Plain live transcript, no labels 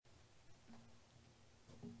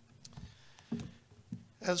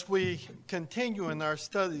As we continue in our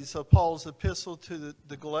studies of Paul's epistle to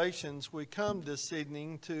the Galatians, we come this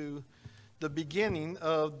evening to the beginning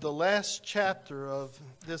of the last chapter of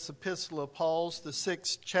this epistle of Paul's, the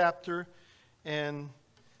 6th chapter and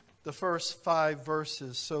the first 5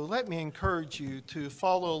 verses. So let me encourage you to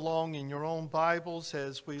follow along in your own Bibles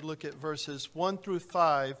as we look at verses 1 through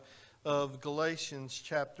 5 of Galatians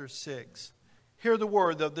chapter 6. Hear the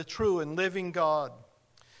word of the true and living God.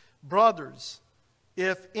 Brothers,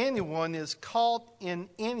 if anyone is caught in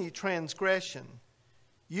any transgression,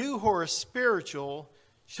 you who are spiritual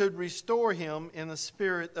should restore him in a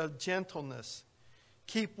spirit of gentleness.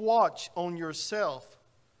 Keep watch on yourself,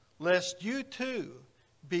 lest you too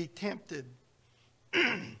be tempted.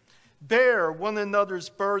 Bear one another's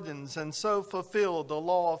burdens and so fulfill the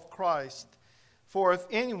law of Christ. For if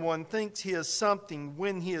anyone thinks he is something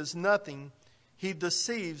when he is nothing, he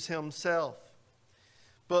deceives himself.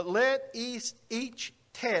 But let each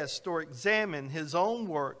test or examine his own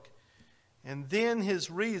work, and then his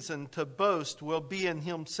reason to boast will be in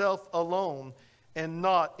himself alone and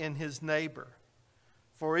not in his neighbor.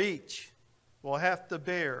 For each will have to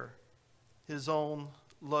bear his own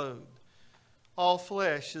load. All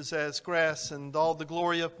flesh is as grass, and all the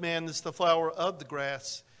glory of man is the flower of the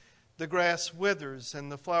grass. The grass withers, and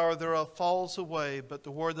the flower thereof falls away, but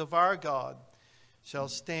the word of our God shall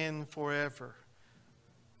stand forever.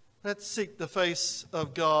 Let's seek the face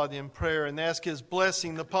of God in prayer and ask His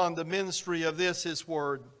blessing upon the ministry of this, His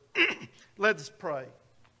word. Let us pray.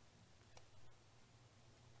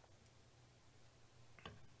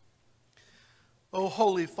 O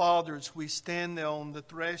Holy Fathers, we stand now on the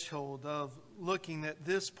threshold of looking at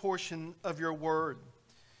this portion of your word.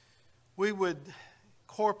 We would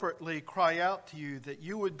corporately cry out to you that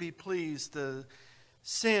you would be pleased to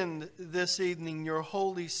send this evening your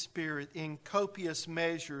Holy Spirit in copious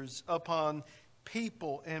measures upon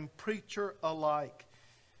people and preacher alike.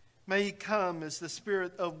 May He come as the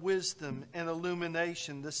Spirit of wisdom and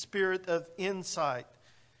illumination, the Spirit of insight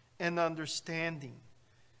and understanding,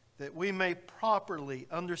 that we may properly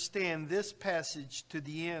understand this passage to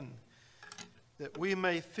the end, that we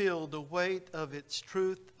may feel the weight of its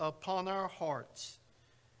truth upon our hearts,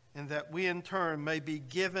 and that we in turn may be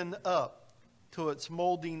given up to its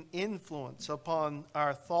molding influence upon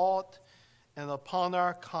our thought and upon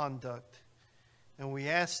our conduct. And we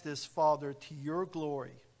ask this, Father, to your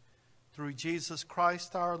glory, through Jesus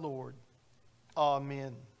Christ our Lord.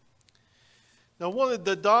 Amen. Now, one of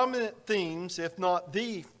the dominant themes, if not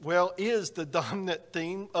is the dominant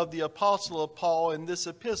theme of the Apostle of Paul in this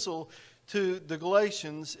epistle to the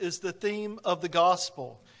Galatians, is the theme of the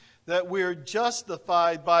gospel. That we're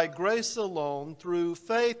justified by grace alone, through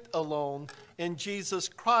faith alone, in Jesus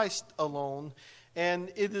Christ alone.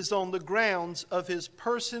 And it is on the grounds of His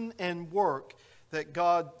person and work that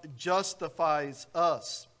God justifies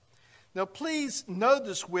us. Now please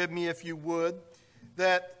notice with me, if you would,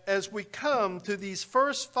 that as we come to these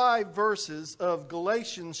first 5 verses of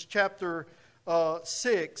Galatians chapter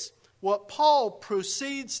 6, what Paul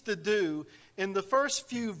proceeds to do in the first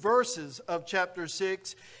few verses of chapter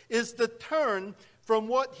 6 is the turn from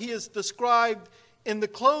what he has described in the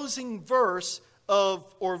closing verses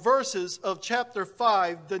of chapter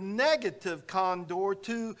 5, the negative condor,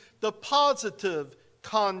 to the positive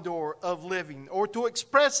condor of living. Or to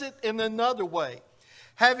express it in another way,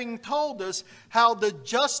 having told us how the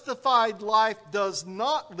justified life does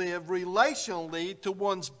not live relationally to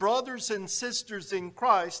one's brothers and sisters in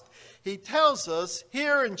Christ, he tells us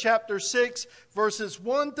here in chapter 6, verses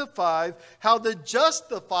 1 to 5, how the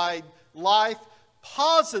justified life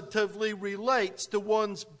positively relates to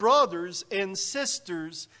one's brothers and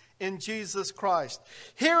sisters in Jesus Christ.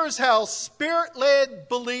 Here's how Spirit-led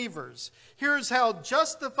believers, here's how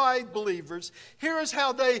justified believers, here's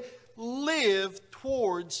how they live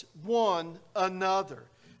towards one another.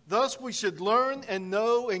 Thus we should learn and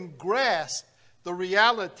know and grasp the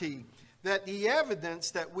reality that the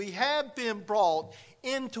evidence that we have been brought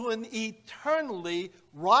into an eternally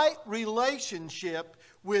right relationship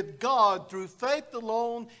with God through faith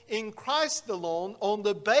alone, in Christ alone, on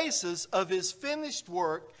the basis of His finished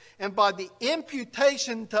work and by the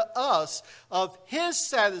imputation to us of His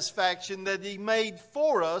satisfaction that He made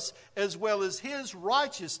for us, as well as His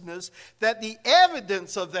righteousness, that the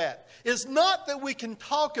evidence of that is not that we can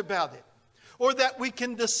talk about it, or that we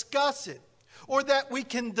can discuss it, or that we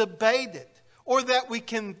can debate it, or that we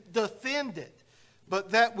can defend it,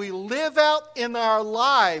 but that we live out in our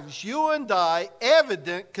lives, you and I,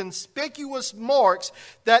 evident, conspicuous marks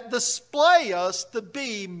that display us to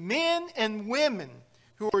be men and women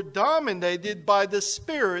who are dominated by the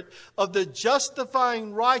Spirit of the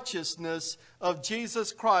justifying righteousness of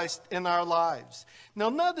Jesus Christ in our lives. Now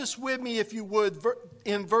notice with me, if you would,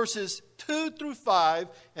 in verses 2 through 5,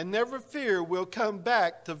 and never fear, we'll come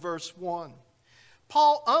back to verse 1.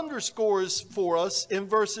 Paul underscores for us in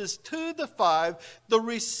verses 2 to 5 the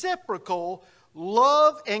reciprocal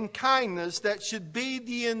love and kindness that should be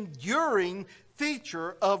the enduring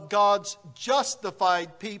feature of God's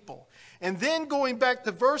justified people. And then going back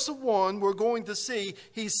to verse 1, we're going to see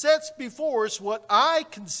he sets before us what I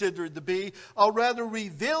consider to be a rather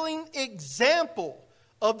revealing example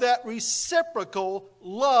of that reciprocal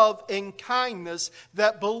love and kindness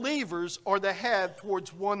that believers are to have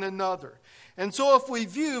towards one another. And so if we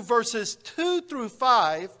view verses 2 through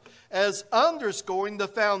 5 as underscoring the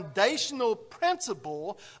foundational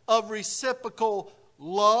principle of reciprocal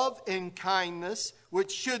love and kindness,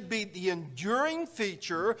 which should be the enduring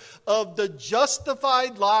feature of the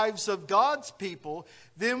justified lives of God's people,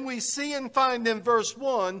 then we see and find in verse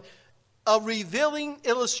 1 a revealing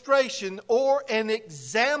illustration or an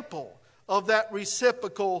example of that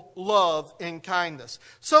reciprocal love and kindness.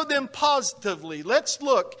 So then positively, let's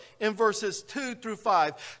look in verses 2 through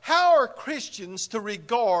 5. How are Christians to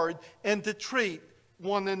regard and to treat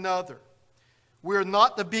one another? We're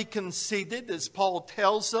not to be conceited, as Paul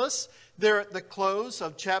tells us there at the close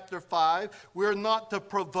of chapter 5. We're not to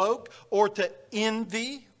provoke or to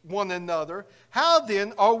envy one another. How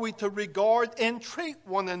then are we to regard and treat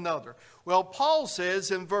one another? Well, Paul says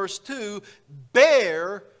in verse 2,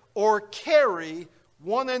 bear or carry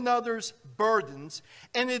one another's burdens,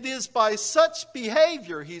 and it is by such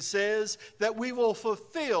behavior, he says, that we will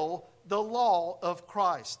fulfill the law of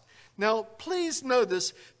Christ. Now, please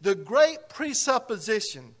notice the great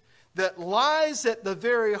presupposition that lies at the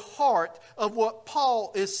very heart of what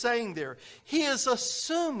Paul is saying there. He is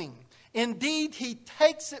assuming, indeed he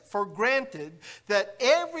takes it for granted, that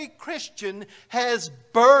every Christian has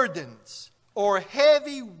burdens or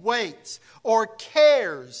heavy weights or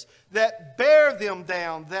cares that bear them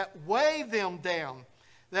down, that weigh them down,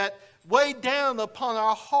 that weigh down upon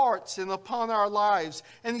our hearts and upon our lives.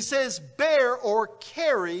 And he says, bear or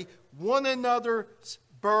carry one another's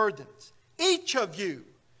burdens. Each of you,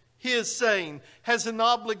 he is saying, has an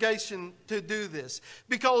obligation to do this,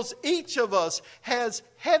 because each of us has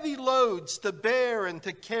heavy loads to bear and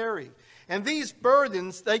to carry. And these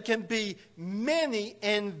burdens, they can be many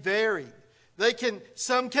and varied.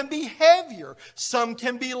 Some can be heavier, some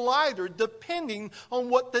can be lighter, depending on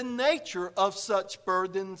what the nature of such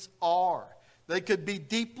burdens are. They could be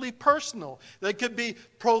deeply personal. They could be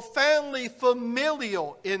profoundly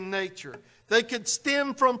familial in nature. They could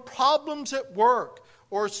stem from problems at work,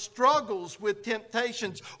 or struggles with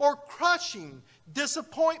temptations, or crushing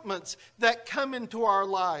disappointments that come into our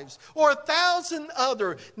lives, or 1,000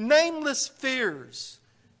 other nameless fears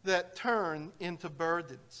that turn into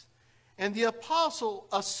burdens. And the apostle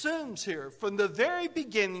assumes here from the very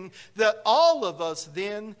beginning that all of us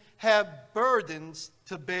then have burdens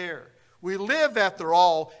to bear. We live, after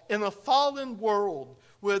all, in a fallen world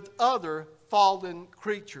with other fallen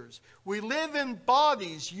creatures. We live in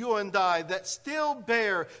bodies, you and I, that still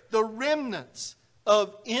bear the remnants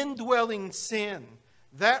of indwelling sin.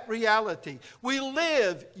 That reality. We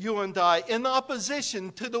live, you and I, in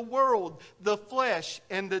opposition to the world, the flesh,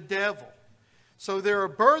 and the devil. So there are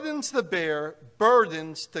burdens to bear,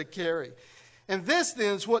 burdens to carry. And this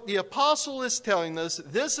then is what the apostle is telling us.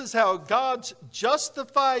 This is how God's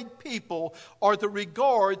justified people are to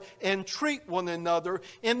regard and treat one another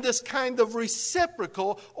in this kind of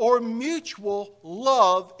reciprocal or mutual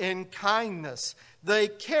love and kindness. They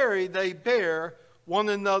bear one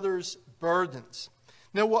another's burdens.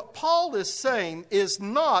 Now, what Paul is saying is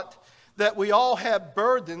not that we all have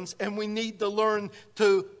burdens and we need to learn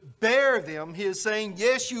to bear them. He is saying,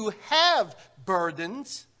 yes, you have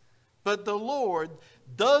burdens, but the Lord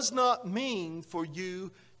does not mean for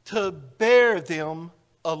you to bear them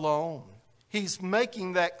alone. He's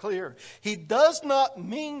making that clear. He does not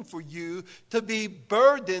mean for you to be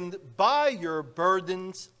burdened by your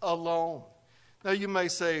burdens alone. Now you may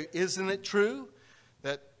say, isn't it true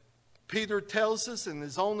that Peter tells us in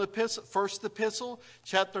his own epistle, first epistle,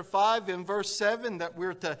 chapter 5 and verse 7, that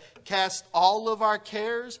we're to cast all of our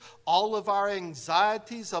cares, all of our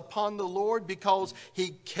anxieties upon the Lord because He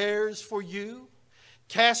cares for you?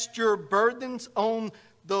 Cast your burdens on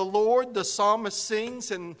the Lord, the psalmist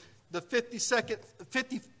sings in the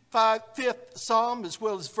 55th Psalm, as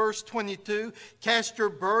well as verse 22. Cast your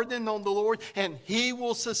burden on the Lord and He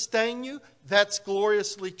will sustain you. That's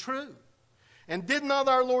gloriously true. And did not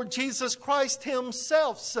our Lord Jesus Christ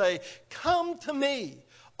Himself say, come to me,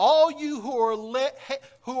 all you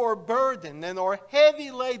who are burdened and are heavy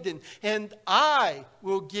laden, and I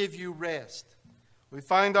will give you rest. We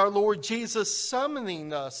find our Lord Jesus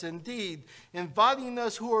summoning us, indeed, inviting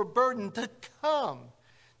us who are burdened to come,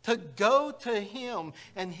 to go to Him,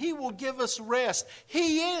 and He will give us rest.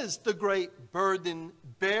 He is the great burden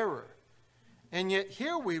bearer. And yet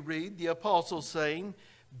here we read the apostle saying,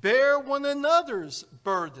 bear one another's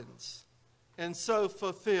burdens, and so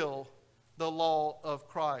fulfill the law of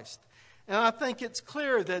Christ. And I think it's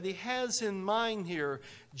clear that he has in mind here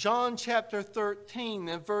John chapter 13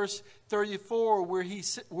 and verse 34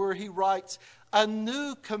 where he writes, a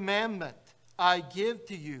new commandment I give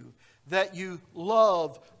to you, that you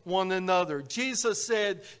love one another. Jesus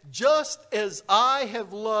said, just as I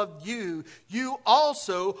have loved you, you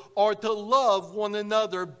also are to love one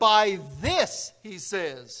another. By this, he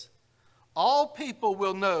says, all people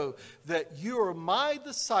will know that you are my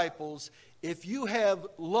disciples if you have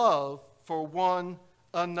love for one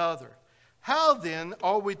another. How then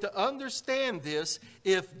are we to understand this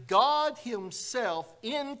if God Himself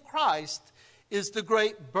in Christ is the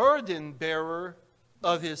great burden bearer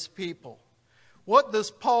of His people? What does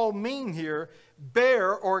Paul mean here?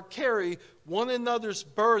 Bear or carry one another's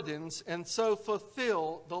burdens and so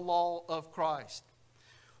fulfill the law of Christ.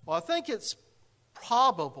 Well, I think it's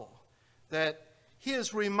probable that he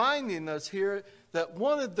is reminding us here that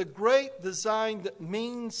one of the great designed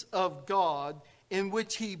means of God in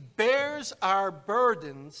which He bears our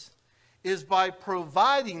burdens is by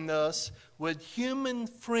providing us with human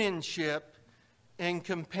friendship and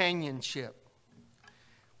companionship.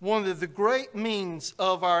 One of the great means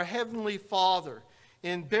of our Heavenly Father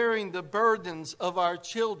in bearing the burdens of our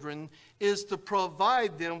children is to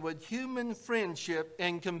provide them with human friendship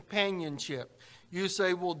and companionship. You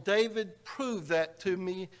say, well, David, prove that to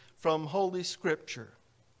me from Holy Scripture.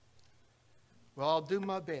 Well, I'll do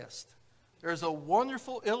my best. There's a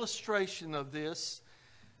wonderful illustration of this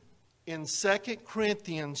in 2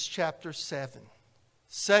 Corinthians chapter 7.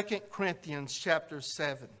 2 Corinthians chapter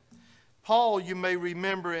 7. Paul, you may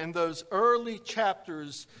remember in those early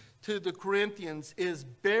chapters to the Corinthians, is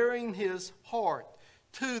bearing his heart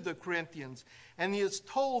to the Corinthians. And he has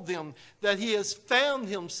told them that he has found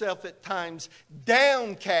himself at times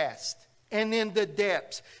downcast and in the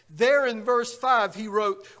depths. There in verse 5 he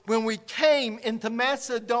wrote, when we came into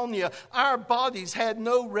Macedonia, our bodies had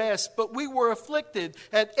no rest, but we were afflicted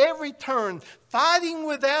at every turn, fighting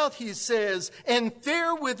without, he says, and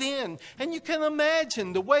fear within. And you can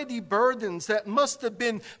imagine the weighty burdens that must have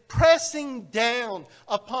been pressing down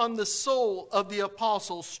upon the soul of the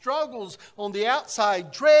apostle. Struggles on the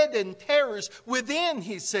outside, dread and terrors within,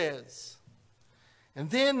 he says. And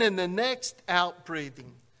then in the next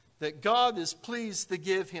outbreathing that God is pleased to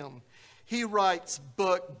give him, he writes,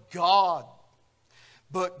 but God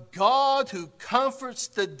who comforts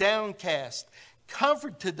the downcast,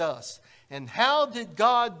 comforted us. And how did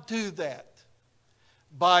God do that?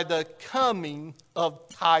 By the coming of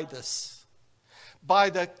Titus.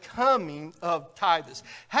 By the coming of Titus.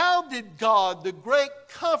 How did God, the great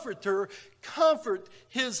comforter, comfort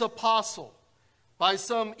his apostle? By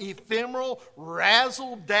some ephemeral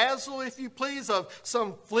razzle-dazzle, if you please, of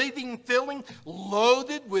some fleeting feeling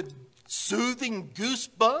loaded with soothing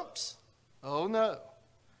goosebumps? Oh no.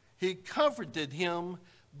 He comforted him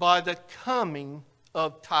by the coming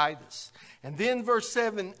of Titus. And then verse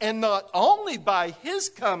 7, and not only by his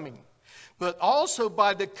coming, but also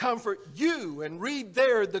by the comfort you, and read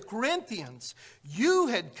there the Corinthians, you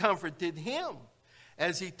had comforted him,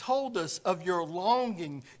 as he told us of your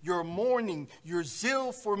longing, your mourning, your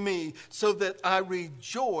zeal for me, so that I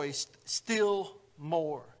rejoiced still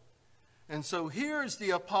more. And so here's the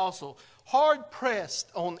apostle, hard pressed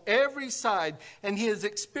on every side, and he is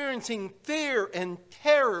experiencing fear and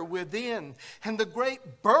terror within. And the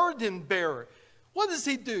great burden bearer, what does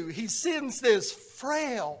he do? He sends this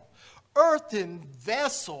frail, earthen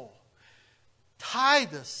vessel,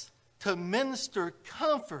 Titus, to minister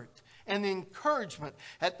comfort and encouragement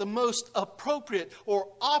at the most appropriate or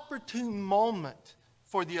opportune moment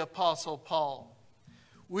for the apostle Paul.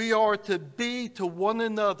 We are to be to one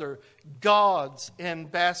another God's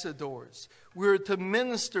ambassadors. We're to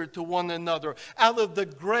minister to one another out of the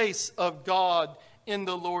grace of God in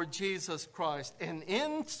the Lord Jesus Christ. And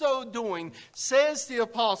in so doing, says the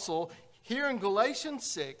apostle here in Galatians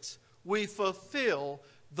 6, we fulfill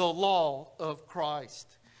the law of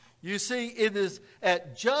Christ. You see, it is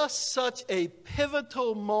at just such a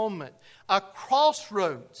pivotal moment, a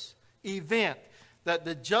crossroads event, that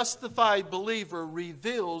the justified believer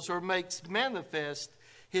reveals or makes manifest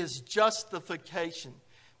his justification.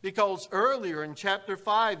 Because earlier in chapter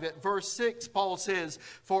 5 at verse 6, Paul says,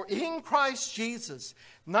 "For in Christ Jesus,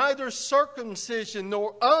 neither circumcision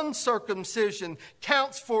nor uncircumcision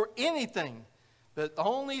counts for anything, but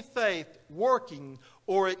only faith working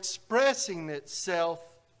or expressing itself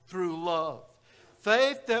through love."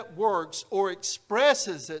 Faith that works or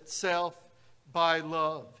expresses itself by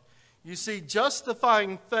love. You see,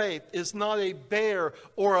 justifying faith is not a bare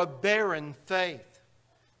or a barren faith.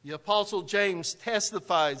 The Apostle James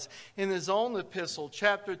testifies in his own epistle,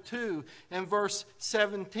 chapter 2 and verse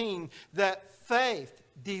 17, that faith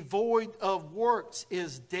devoid of works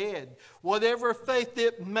is dead. Whatever faith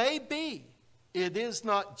it may be, it is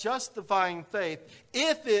not justifying faith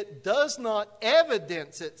if it does not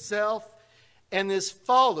evidence itself and is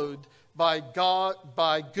followed by God,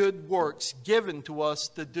 by good works given to us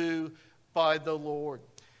to do by the Lord.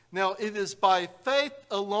 Now, it is by faith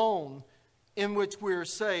alone in which we are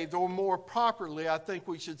saved, or more properly, I think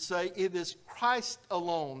we should say, it is Christ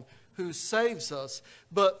alone who saves us.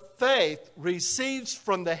 But faith receives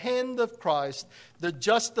from the hand of Christ the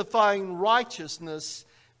justifying righteousness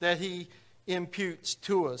that he imputes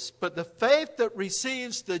to us. But the faith that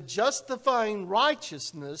receives the justifying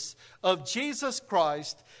righteousness of Jesus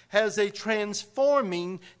Christ has a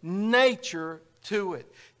transforming nature to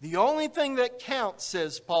it. The only thing that counts,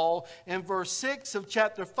 says Paul in verse 6 of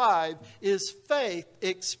chapter 5, is faith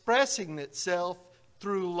expressing itself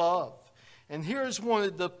through love. And here's one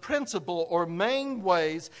of the principal or main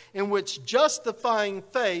ways in which justifying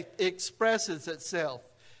faith expresses itself.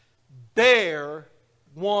 Bear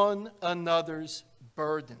one another's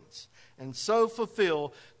burdens, and so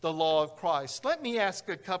fulfill the law of Christ. Let me ask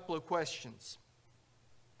a couple of questions.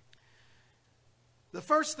 The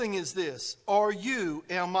first thing is this: are you,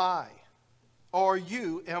 am I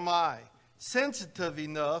sensitive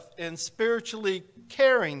enough and spiritually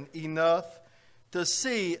caring enough to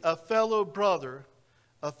see a fellow brother,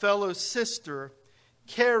 a fellow sister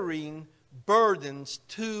carrying burdens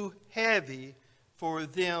too heavy for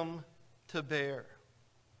them to bear?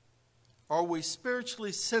 Are we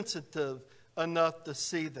spiritually sensitive enough to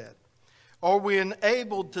see that? Are we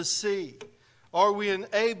enabled to see? Are we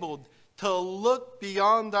enabled to look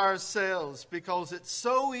beyond ourselves? Because it's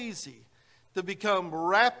so easy to become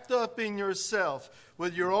wrapped up in yourself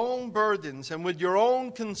with your own burdens and with your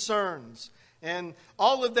own concerns. And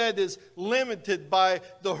all of that is limited by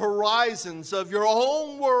the horizons of your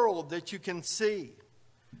own world that you can see.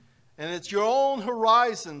 And it's your own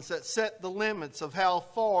horizons that set the limits of how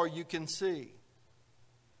far you can see.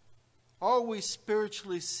 Are we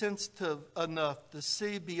spiritually sensitive enough to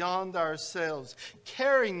see beyond ourselves,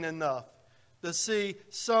 caring enough to see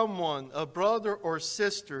someone, a brother or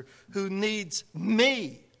sister, who needs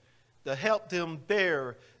me to help them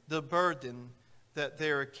bear the burden that they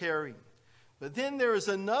are carrying? But then there is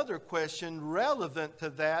another question relevant to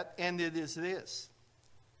that, and it is this: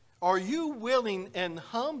 are you willing and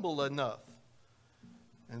humble enough?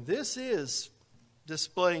 And this is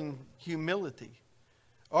displaying humility.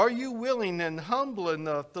 Are you willing and humble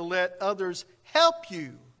enough to let others help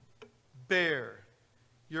you bear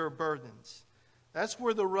your burdens? That's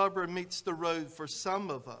where the rubber meets the road for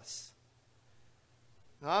some of us.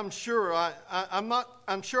 Now, I'm sure I'm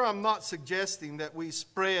not suggesting that we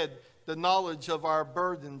spread the knowledge of our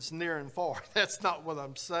burdens near and far. That's not what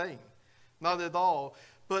I'm saying. Not at all.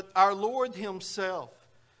 But our Lord himself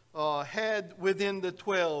had within the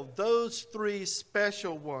 12 those three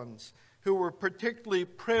special ones who were particularly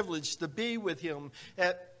privileged to be with him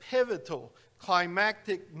at pivotal,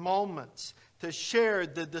 climactic moments to share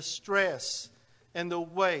the distress and the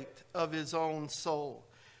weight of his own soul.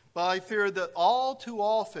 But I fear that all too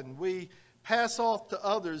often we pass off to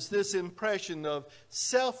others this impression of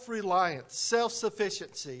self-reliance,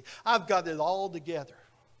 self-sufficiency. I've got it all together.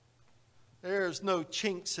 There's no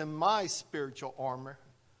chinks in my spiritual armor.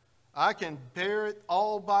 I can bear it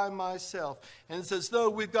all by myself. And it's as though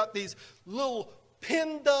we've got these little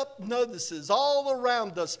pinned up notices all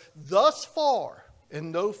around us, thus far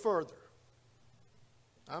and no further.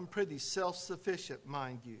 I'm pretty self-sufficient,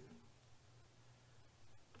 mind you.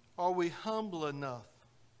 Are we humble enough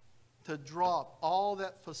to drop all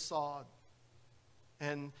that facade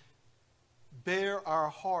and bare our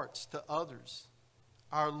hearts to others?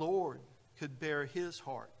 Our Lord could bear his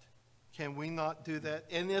heart. Can we not do that?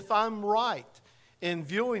 And if I'm right in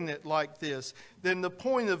viewing it like this, then the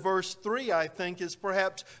point of verse 3, I think, is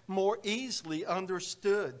perhaps more easily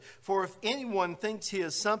understood. For if anyone thinks he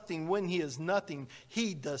is something when he is nothing,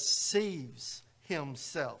 he deceives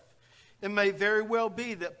himself. It may very well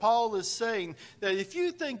be that Paul is saying that if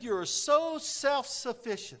you think you're so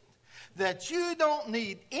self-sufficient, that you don't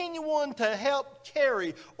need anyone to help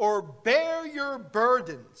carry or bear your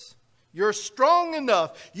burdens. You're strong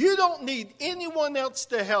enough. You don't need anyone else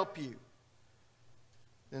to help you.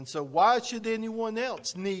 And so why should anyone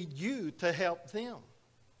else need you to help them?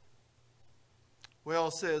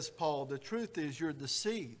 Well, says Paul, the truth is you're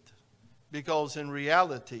deceived, because in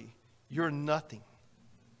reality, you're nothing.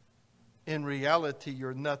 In reality,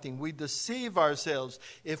 you're nothing. We deceive ourselves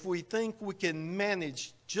if we think we can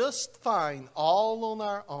manage just fine all on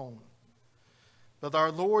our own. But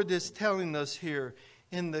our Lord is telling us here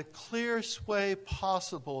in the clearest way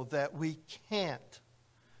possible that we can't,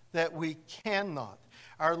 that we cannot.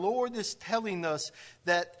 Our Lord is telling us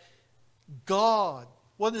that God,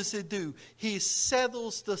 what does He do? He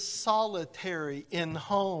settles the solitary in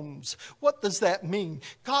homes. What does that mean?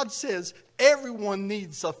 God says everyone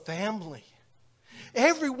needs a family.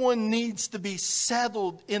 Everyone needs to be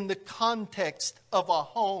settled in the context of a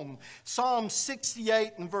home. Psalm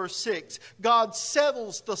 68 and verse 6, God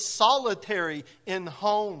settles the solitary in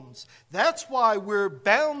homes. That's why we're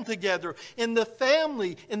bound together in the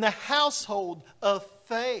family, in the household of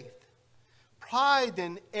faith. Pride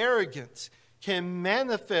and arrogance can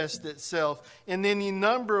manifest itself in any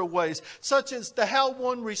number of ways, such as to how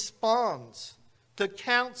one responds to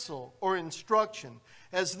counsel or instruction,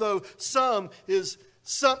 as though some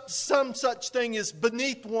such thing is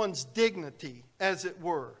beneath one's dignity, as it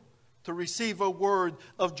were, to receive a word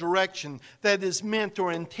of direction that is meant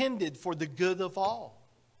or intended for the good of all.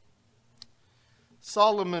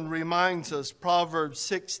 Solomon reminds us, Proverbs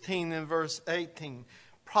 16 and verse 18,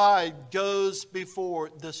 pride goes before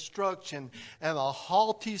destruction, and a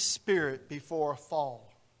haughty spirit before a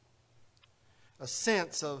fall. A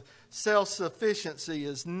sense of self-sufficiency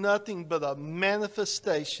is nothing but a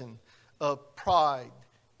manifestation of pride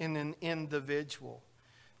in an individual.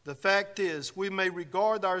 The fact is, we may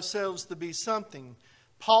regard ourselves to be something.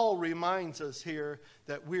 Paul reminds us here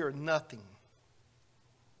that we are nothing.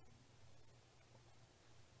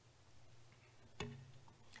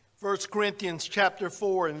 1 Corinthians chapter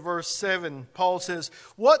 4 and verse 7, Paul says,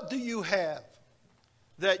 "What do you have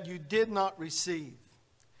that you did not receive?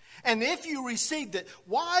 And if you received it,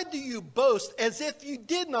 why do you boast as if you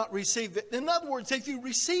did not receive it?" In other words, if you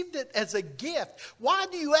received it as a gift, why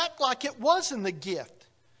do you act like it wasn't a gift?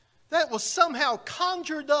 That was somehow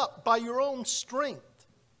conjured up by your own strength.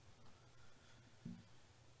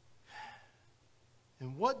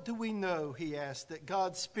 And what do we know, he asked, that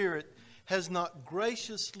God's Spirit has not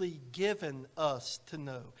graciously given us to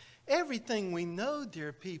know? Everything we know,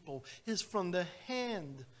 dear people, is from the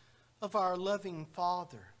hand of our loving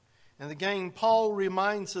Father. And again, Paul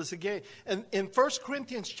reminds us again in 1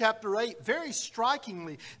 Corinthians chapter 8, very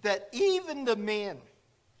strikingly, that even the man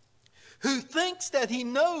who thinks that he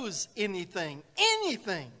knows anything,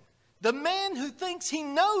 the man who thinks he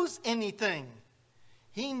knows anything,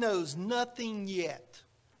 he knows nothing yet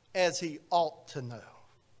as he ought to know.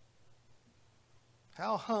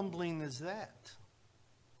 How humbling is that?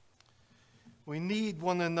 We need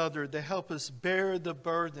one another to help us bear the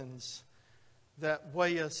burdens that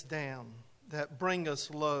weigh us down, that bring us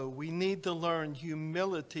low. We need to learn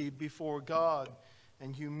humility before God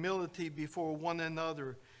and humility before one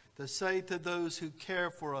another, to say to those who care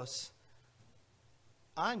for us,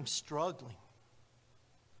 I'm struggling.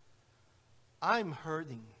 I'm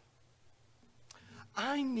hurting.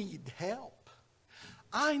 I need help.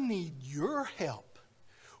 I need your help.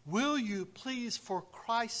 Will you please, for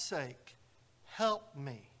Christ's sake, help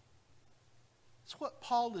me? It's what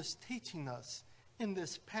Paul is teaching us in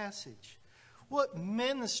this passage. What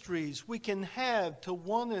ministries we can have to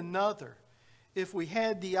one another if we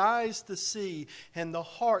had the eyes to see and the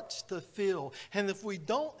hearts to feel. And if we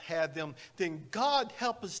don't have them, then God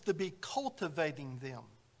help us to be cultivating them.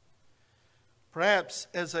 Perhaps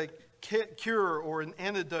as a cure or an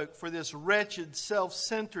antidote for this wretched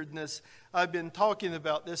self-centeredness I've been talking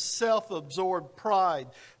about, this self-absorbed pride,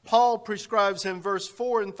 Paul prescribes in verse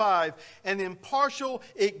 4 and 5 an impartial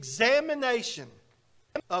examination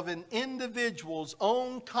of an individual's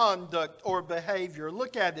own conduct or behavior.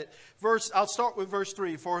 Look at it. I'll start with verse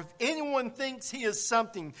 3. For if anyone thinks he is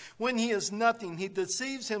something when he is nothing, he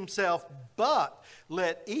deceives himself. But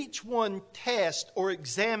let each one test or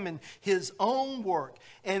examine his own work,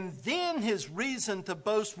 and then his reason to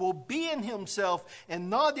boast will be in himself and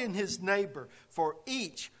not in his neighbor. For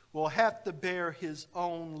each will have to bear his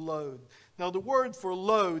own load. Now, the word for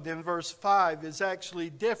load in verse 5 is actually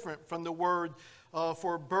different from the word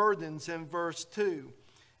for burdens in verse 2.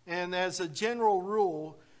 And as a general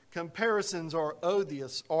rule, comparisons are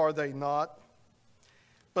odious, are they not?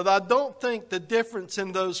 But I don't think the difference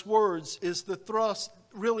in those words is the thrust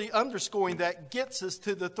really underscoring that gets us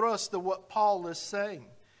to the thrust of what Paul is saying.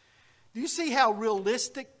 Do you see how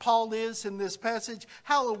realistic Paul is in this passage?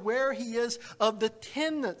 How aware he is of the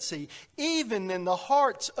tendency, even in the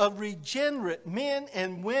hearts of regenerate men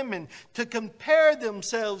and women, to compare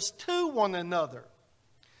themselves to one another.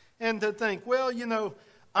 And to think, well,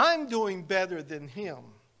 I'm doing better than him.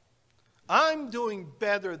 I'm doing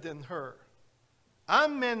better than her.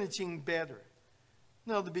 I'm managing better.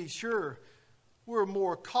 Now, to be sure, we're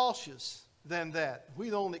more cautious than that. We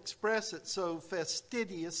don't express it so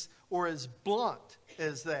fastidious or as blunt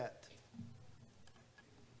as that.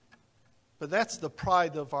 But that's the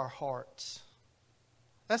pride of our hearts.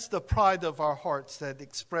 That's the pride of our hearts that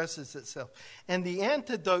expresses itself. And the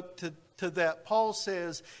antidote to that, Paul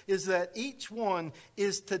says, is that each one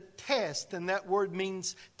is to test, and that word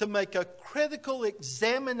means to make a critical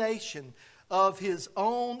examination of his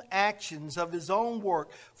own actions, of his own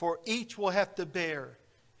work, for each will have to bear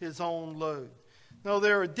his own load. Now,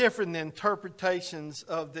 there are different interpretations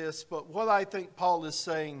of this, but what I think Paul is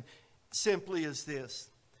saying simply is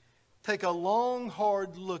this. Take a long,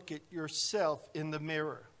 hard look at yourself in the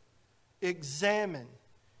mirror. Examine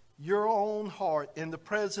your own heart in the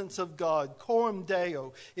presence of God. Coram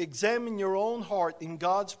Deo. Examine your own heart in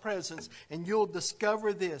God's presence, and you'll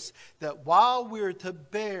discover this, that while we're to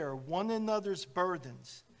bear one another's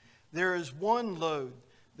burdens, there is one load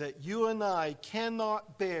that you and I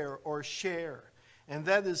cannot bear or share. And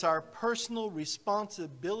that is our personal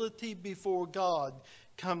responsibility before God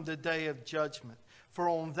come the day of judgment. For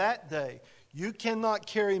on that day, you cannot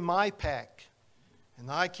carry my pack, and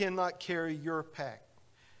I cannot carry your pack.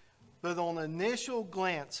 But on initial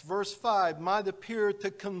glance, verse 5 might appear to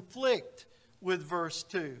conflict with verse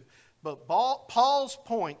 2. But Paul's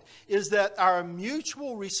point is that our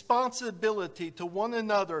mutual responsibility to one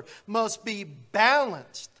another must be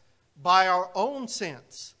balanced by our own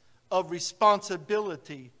sense of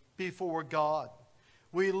responsibility before God.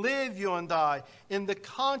 We live, you and I, in the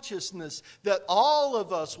consciousness that all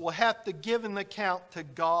of us will have to give an account to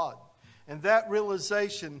God. And that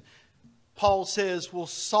realization, Paul says, will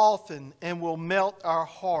soften and will melt our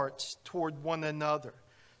hearts toward one another.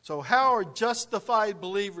 So how are justified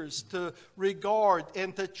believers to regard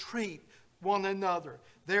and to treat one another?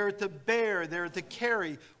 They are to bear, they are to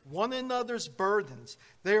carry one another's burdens.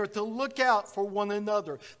 They are to look out for one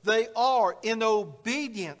another. They are, in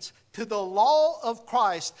obedience to the law of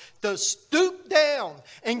Christ, to stoop down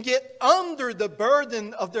and get under the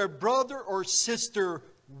burden of their brother or sister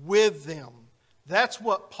with them. That's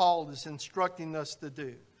what Paul is instructing us to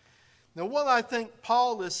do. Now, what I think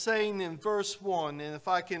Paul is saying in verse 1, and if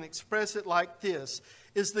I can express it like this,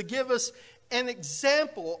 is to give us an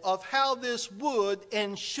example of how this would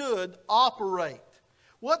and should operate.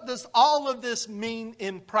 What does all of this mean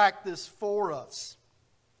in practice for us?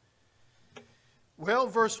 Well,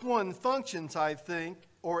 verse 1 functions, I think,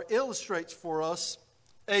 or illustrates for us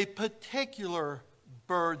a particular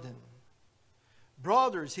burden.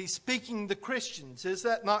 Brothers, he's speaking to Christians. Is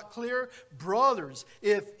that not clear? Brothers,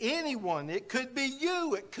 if anyone, it could be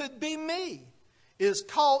you, it could be me, is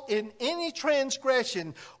caught in any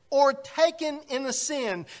transgression or taken in a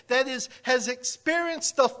sin, that is, has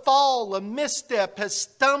experienced a fall, a misstep, has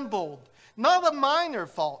stumbled, not a minor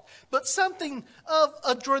fault, but something of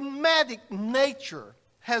a dramatic nature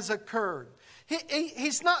has occurred.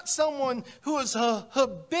 He's not someone who is a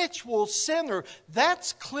habitual sinner.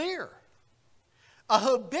 That's clear. A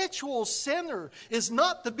habitual sinner is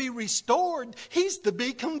not to be restored. He's to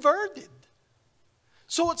be converted.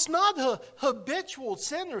 So it's not a habitual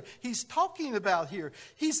sinner he's talking about here.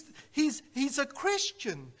 He's a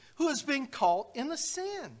Christian who has been caught in a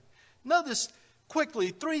sin. Notice quickly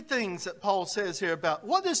 3 things that Paul says here about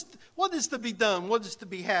what is to be done, what is to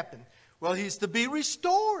be happen. Well, he's to be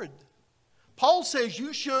restored. Paul says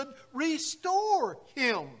you should restore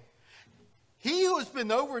him. He who has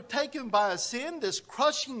been overtaken by a sin, this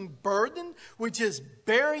crushing burden which is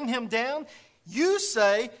bearing him down, you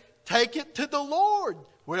say, take it to the Lord.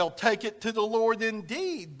 Well, take it to the Lord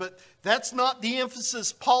indeed, but that's not the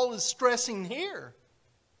emphasis Paul is stressing here.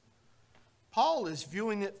 Paul is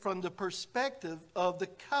viewing it from the perspective of the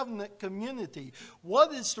covenant community.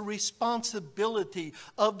 What is the responsibility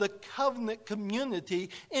of the covenant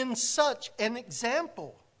community in such an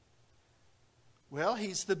example? Well,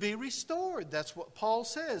 he's to be restored. That's what Paul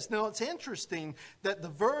says. Now, it's interesting that the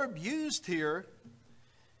verb used here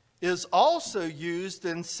is also used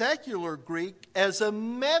in secular Greek as a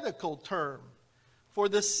medical term for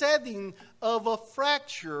the setting of a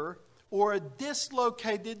fracture or a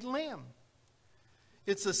dislocated limb.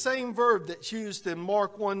 It's the same verb that's used in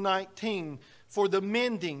Mark 1:19 for the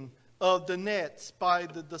mending of the nets by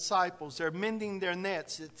the disciples. They're mending their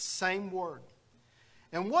nets. It's the same word.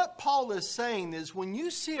 And what Paul is saying is when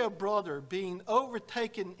you see a brother being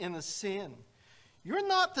overtaken in a sin, you're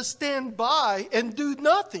not to stand by and do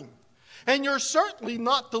nothing. And you're certainly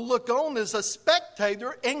not to look on as a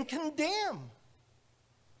spectator and condemn.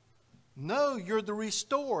 No, you're to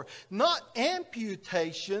restore. Not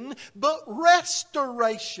amputation, but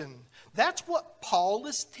restoration. That's what Paul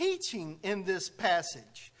is teaching in this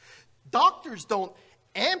passage. Doctors don't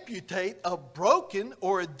amputate a broken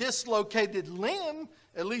or a dislocated limb.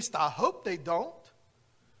 At least I hope they don't.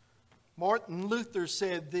 Martin Luther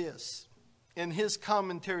said this in his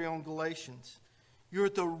commentary on Galatians. You're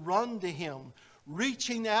to run to him,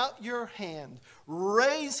 reaching out your hand,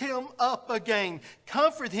 raise him up again,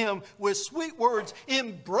 comfort him with sweet words,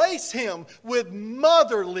 embrace him with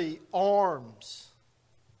motherly arms.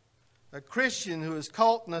 A Christian who is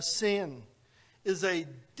caught in a sin is a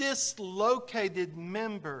dislocated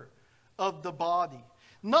member of the body,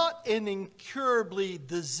 not an incurably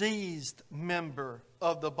diseased member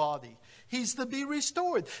of the body. He's to be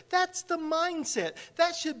restored. That's the mindset.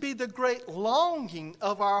 That should be the great longing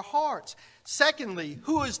of our hearts. Secondly,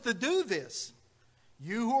 who is to do this?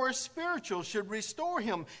 You who are spiritual should restore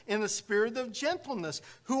him in a spirit of gentleness.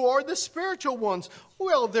 Who are the spiritual ones?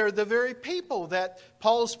 Well, they're the very people that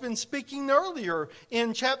Paul's been speaking earlier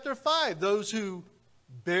in chapter 5. Those who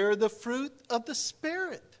bear the fruit of the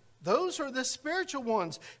Spirit. Those are the spiritual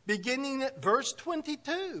ones, beginning at verse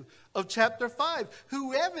 22 of chapter 5,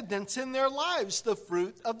 who evidence in their lives the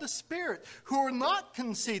fruit of the Spirit, who are not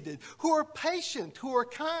conceited, who are patient, who are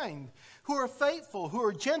kind, who are faithful, who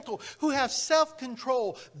are gentle, who have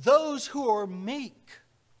self-control, those who are meek.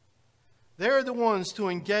 They're the ones to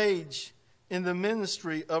engage in the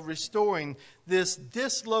ministry of restoring this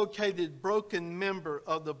dislocated, broken member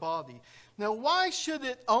of the body. Now, why should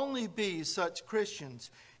it only be such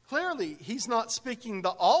Christians? Clearly, he's not speaking to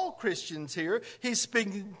all Christians here. He's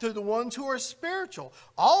speaking to the ones who are spiritual.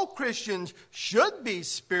 All Christians should be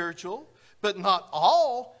spiritual, but not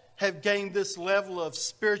all have gained this level of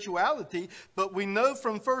spirituality. But we know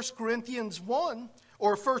from 1 Corinthians 1,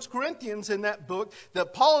 or 1 Corinthians in that book,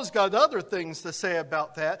 that Paul's got other things to say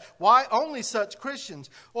about that. Why only such Christians?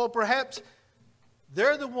 Well, perhaps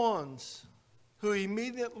they're the ones who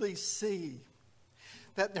immediately see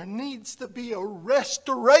that there needs to be a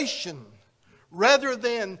restoration rather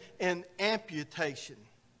than an amputation.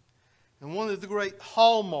 And one of the great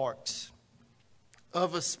hallmarks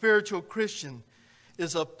of a spiritual Christian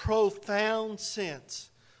is a profound sense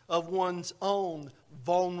of one's own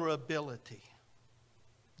vulnerability.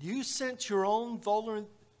 Do you sense your own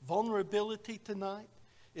vulnerability tonight?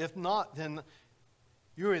 If not, then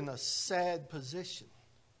you're in a sad position.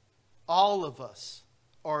 All of us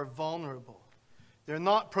are vulnerable. They're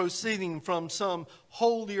not proceeding from some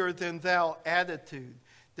holier-than-thou attitude.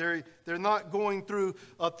 They're not going through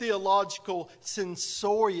a theological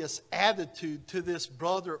censorious attitude to this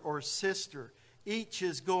brother or sister. Each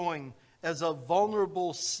is going as a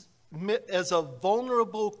vulnerable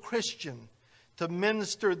Christian to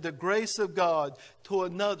minister the grace of God to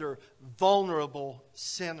another vulnerable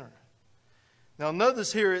sinner. Now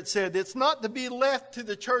notice here it said it's not to be left to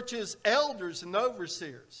the church's elders and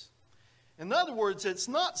overseers. In other words, it's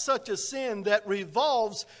not such a sin that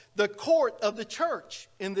revolves the court of the church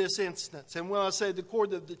in this instance. And when I say the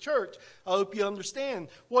court of the church, I hope you understand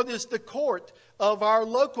what is the court of our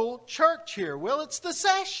local church here. Well, it's the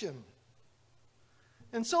session.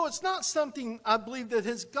 And so it's not something, I believe, that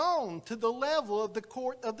has gone to the level of the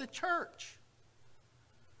court of the church.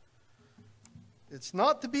 It's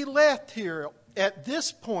not to be left here at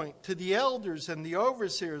this point to the elders and the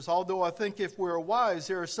overseers, although I think if we're wise,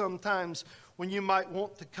 there are some times when you might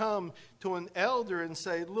want to come to an elder and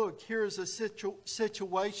say, look, here's a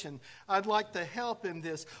situation. I'd like to help in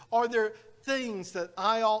this. Are there things that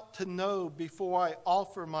I ought to know before I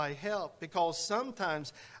offer my help? Because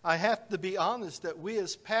sometimes I have to be honest that we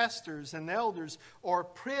as pastors and elders are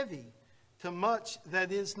privy to much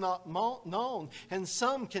that is not known, and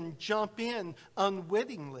some can jump in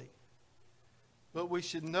unwittingly. But we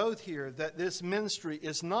should note here that this ministry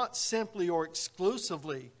is not simply or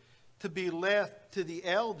exclusively to be left to the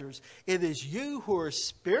elders. It is you who are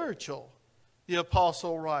spiritual, the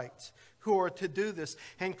apostle writes, who are to do this.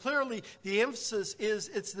 And clearly the emphasis is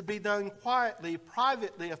it's to be done quietly,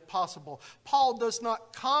 privately if possible. Paul does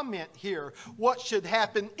not comment here what should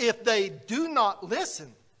happen if they do not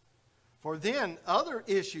listen. For then other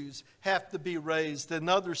issues have to be raised and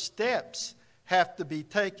other steps have to be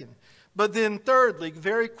taken. But then thirdly,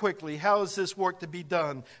 very quickly, how is this work to be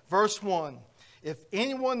done? Verse 1, If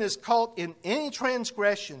anyone is caught in any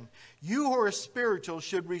transgression, you who are spiritual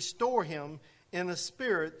should restore him in a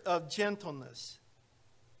spirit of gentleness.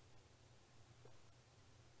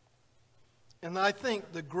 And I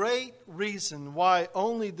think the great reason why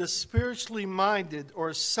only the spiritually minded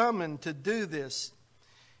are summoned to do this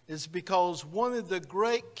is because one of the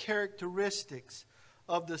great characteristics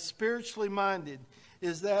of the spiritually minded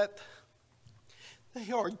is that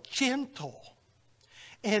they are gentle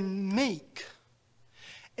and meek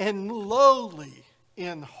and lowly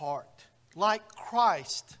in heart, like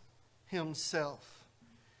Christ himself.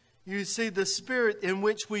 You see, the spirit in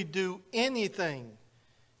which we do anything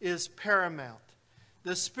is paramount.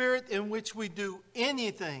 The spirit in which we do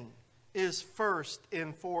anything is first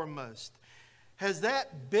and foremost. Has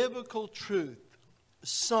that biblical truth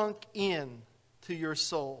sunk in to your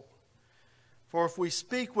soul? For if we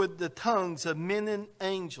speak with the tongues of men and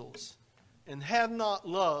angels and have not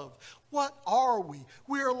love, what are we?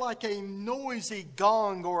 We are like a noisy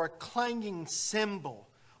gong or a clanging cymbal,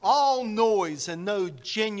 all noise and no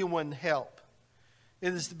genuine help.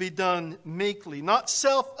 It is to be done meekly, not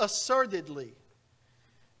self-assertedly,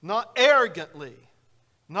 not arrogantly,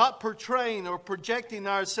 not portraying or projecting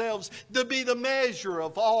ourselves to be the measure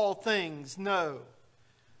of all things, no,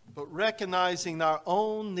 but recognizing our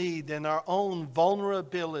own need and our own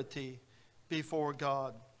vulnerability before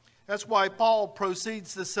God. That's why Paul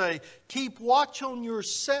proceeds to say, keep watch on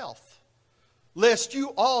yourself, lest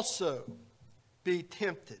you also be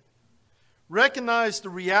tempted. Recognize the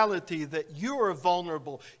reality that you are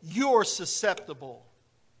vulnerable, you are susceptible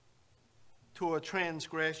to a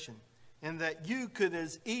transgression, and that you could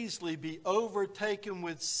as easily be overtaken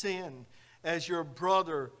with sin as your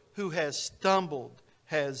brother who has stumbled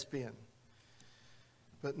has been.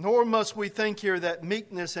 But nor must we think here that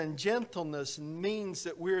meekness and gentleness means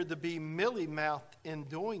that we're to be mealy-mouthed in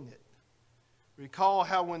doing it. Recall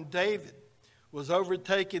how when David was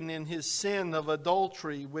overtaken in his sin of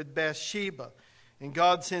adultery with Bathsheba, and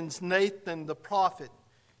God sends Nathan the prophet.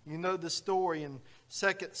 You know the story in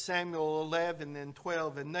 2 Samuel 11 and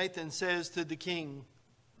 12. And Nathan says to the king,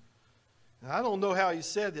 and I don't know how he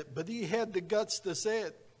said it, but he had the guts to say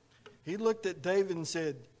it. He looked at David and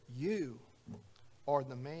said, you are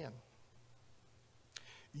the man.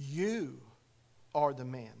 You are the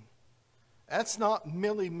man. That's not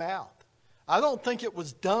mealy-mouthed. I don't think it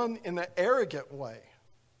was done in an arrogant way.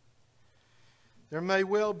 There may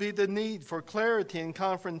well be the need for clarity and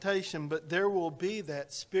confrontation, but there will be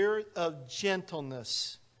that spirit of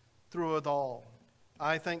gentleness through it all.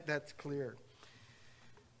 I think that's clear.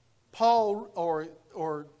 Paul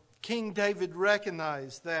or King David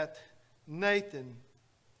recognized that Nathan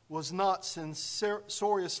was not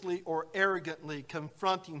censoriously or arrogantly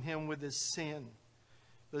confronting him with his sin,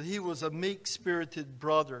 but he was a meek-spirited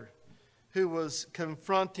brother who was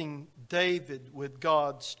confronting David with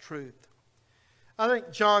God's truth. I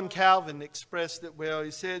think John Calvin expressed it well.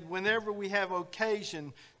 He said, whenever we have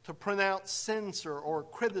occasion to pronounce, censor, or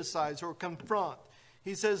criticize, or confront,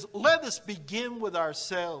 he says, let us begin with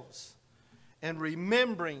ourselves. And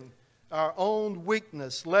remembering our own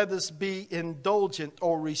weakness, let us be indulgent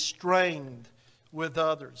or restrained with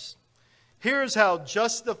others. Here's how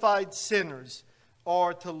justified sinners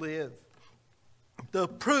are to live. The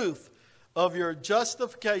proof of your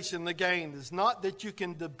justification, again, is not that you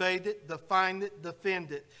can debate it, define it, defend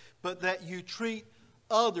it, but that you treat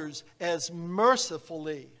others as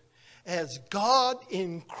mercifully as God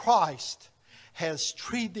in Christ has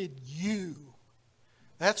treated you.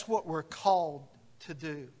 That's what we're called to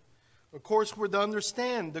do. Of course, we're to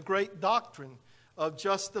understand the great doctrine of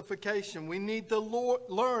justification. We need to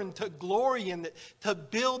learn to glory in it, to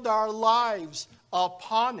build our lives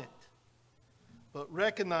upon it. But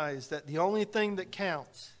recognize that the only thing that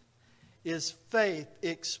counts is faith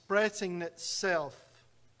expressing itself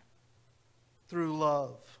through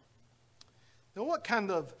love. Now, what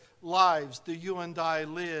kind of lives do you and I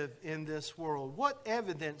live in this world? What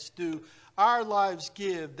evidence do our lives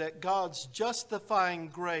give that God's justifying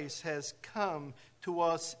grace has come to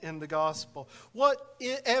us in the gospel? What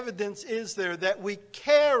evidence is there that we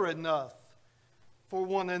care enough for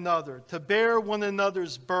one another, to bear one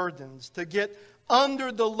another's burdens, to get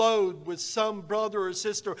under the load with some brother or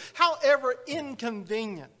sister, however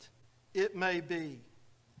inconvenient it may be?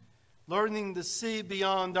 Learning to see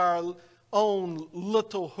beyond our own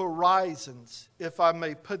little horizons, if I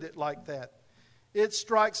may put it like that. It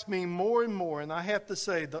strikes me more and more, and I have to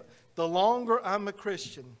say, the longer I'm a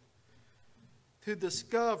Christian, to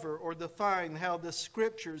discover or define how the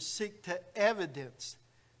Scriptures seek to evidence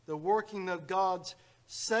the working of God's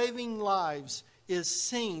saving lives is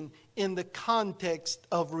seen in the context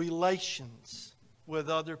of relations. with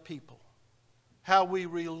other people, how we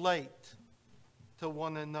relate to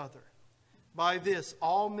one another. By this,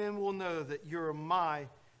 all men will know that you're my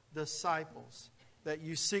disciples, that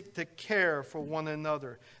you seek to care for one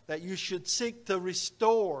another, that you should seek to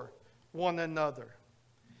restore one another,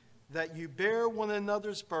 that you bear one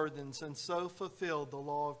another's burdens and so fulfill the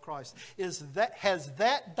law of Christ. Has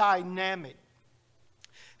that dynamic,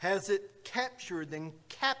 has it captured and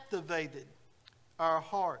captivated our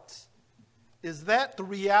hearts? Is that the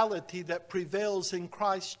reality that prevails in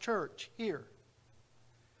Christ's church here?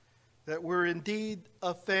 That we're indeed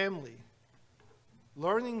a family,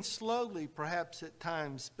 learning slowly perhaps at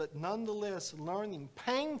times, but nonetheless learning,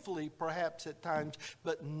 painfully perhaps at times,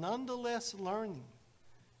 but nonetheless learning,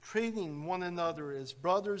 treating one another as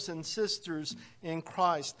brothers and sisters in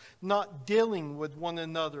Christ, not dealing with one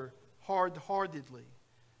another hard-heartedly,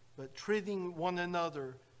 but treating one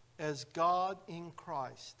another as God in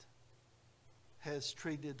Christ has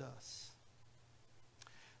treated us.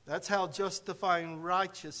 That's how justifying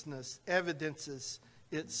righteousness evidences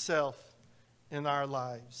itself in our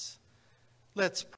lives. Let's pray.